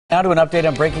Now to an update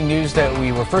on breaking news that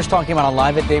we were first talking about on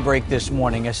Live at Daybreak this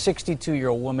morning. A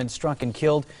 62-year-old woman struck and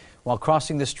killed while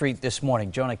crossing the street this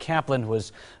morning. Jonah Kaplan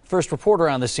was first reporter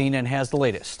on the scene and has the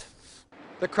latest.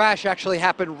 The crash actually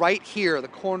happened right here, the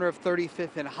corner of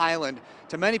 35th and Highland.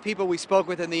 To many people we spoke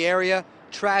with in the area,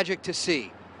 tragic to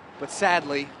see, but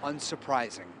sadly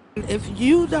unsurprising. If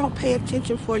you don't pay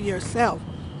attention for yourself,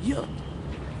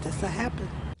 that's what happens.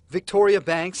 Victoria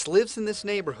Banks lives in this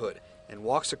neighborhood and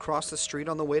walks across the street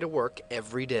on the way to work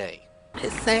every day.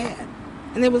 It's sad,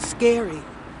 and it was scary.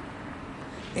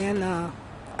 And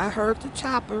I heard the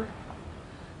chopper,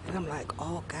 and I'm like,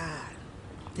 oh God.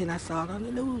 Then I saw it on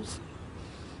the news.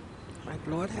 I'm like,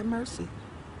 Lord have mercy.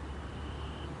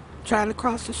 Trying to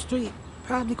cross the street,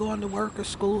 probably going to work or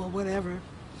school or whatever.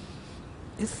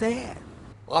 It's sad.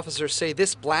 Officers say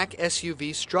this black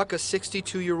SUV struck a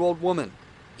 62-year-old woman.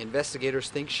 Investigators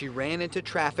think she ran into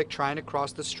traffic trying to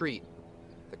cross the street.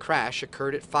 The crash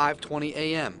occurred at 5:20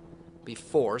 a.m.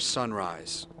 before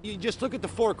sunrise. You just look at the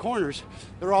four corners,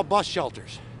 they're all bus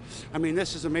shelters. I mean,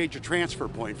 this is a major transfer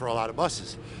point for a lot of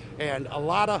buses. And a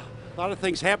lot of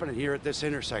things happening here at this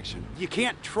intersection. You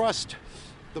can't trust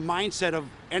the mindset of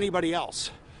anybody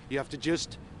else. You have to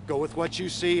just go with what you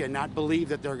see and not believe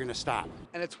that they're going to stop.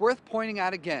 And it's worth pointing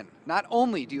out again, not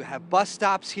only do you have bus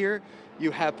stops here,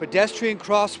 you have pedestrian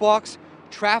crosswalks,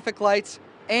 traffic lights,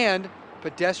 and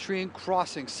pedestrian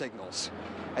crossing signals.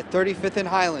 At 35th and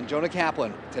Highland, Jonah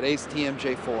Kaplan, today's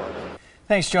TMJ4.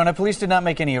 Thanks, Jonah. Police did not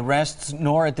make any arrests,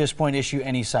 nor at this point issue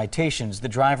any citations. The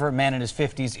driver, a man in his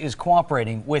 50s, is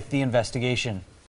cooperating with the investigation.